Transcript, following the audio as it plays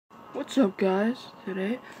What's up, guys?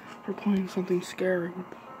 Today we're playing something scary. We're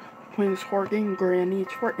playing this horror game, Granny.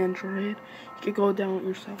 It's for Android. You can go download it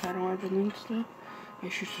yourself. I don't have the links though.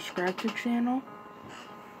 Make sure you subscribe to the channel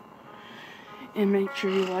and make sure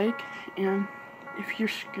you like. And if you're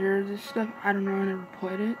scared of this stuff, I don't know, I never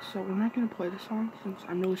played it, so we're not gonna play this song since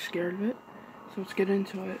I'm really scared of it. So let's get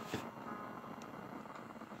into it.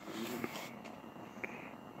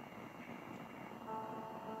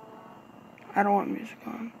 I don't want music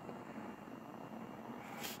on.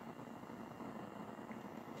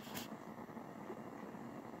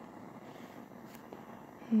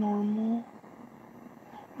 Normal.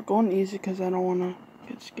 We're going easy because I don't want to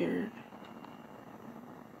get scared.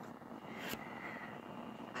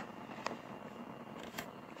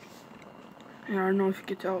 And I don't know if you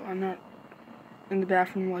can tell, I'm not in the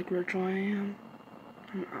bathroom like Rachel I am.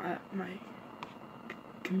 I'm at my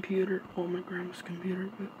computer, well, my grandma's computer,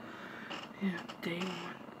 but yeah, day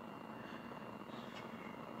one.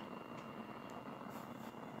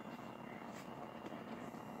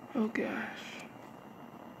 Oh gosh.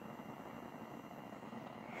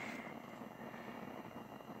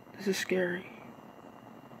 This is scary.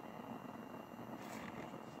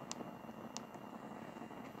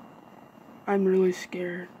 I'm really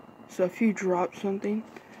scared. So if you drop something,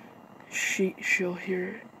 she'll hear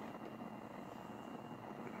it.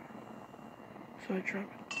 So I drop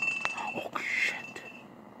it. Oh shit.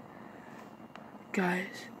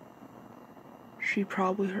 Guys, she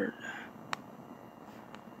probably heard that.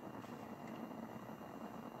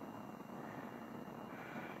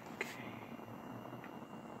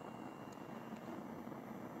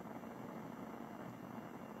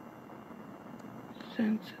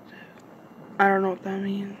 Sensitive. I don't know what that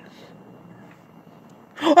means.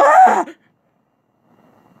 Ah!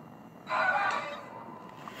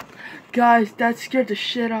 Guys, that scared the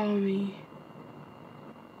shit out of me.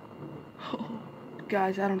 Oh,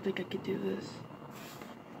 guys, I don't think I could do this.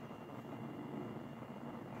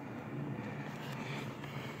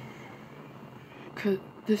 Cause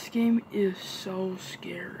this game is so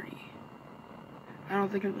scary. I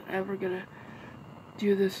don't think I'm ever gonna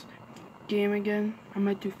do this game again. I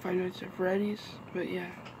might do 5 Nights at Freddy's, but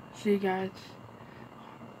yeah. See you guys.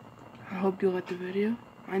 I hope you liked the video.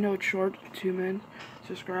 I know it's short, 2 minutes.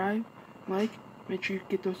 Subscribe, like, make sure you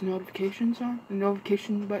get those notifications on. The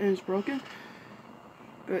notification button is broken.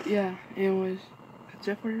 But yeah, anyways, that's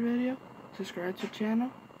it for the video. Subscribe to the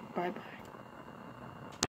channel. Bye bye.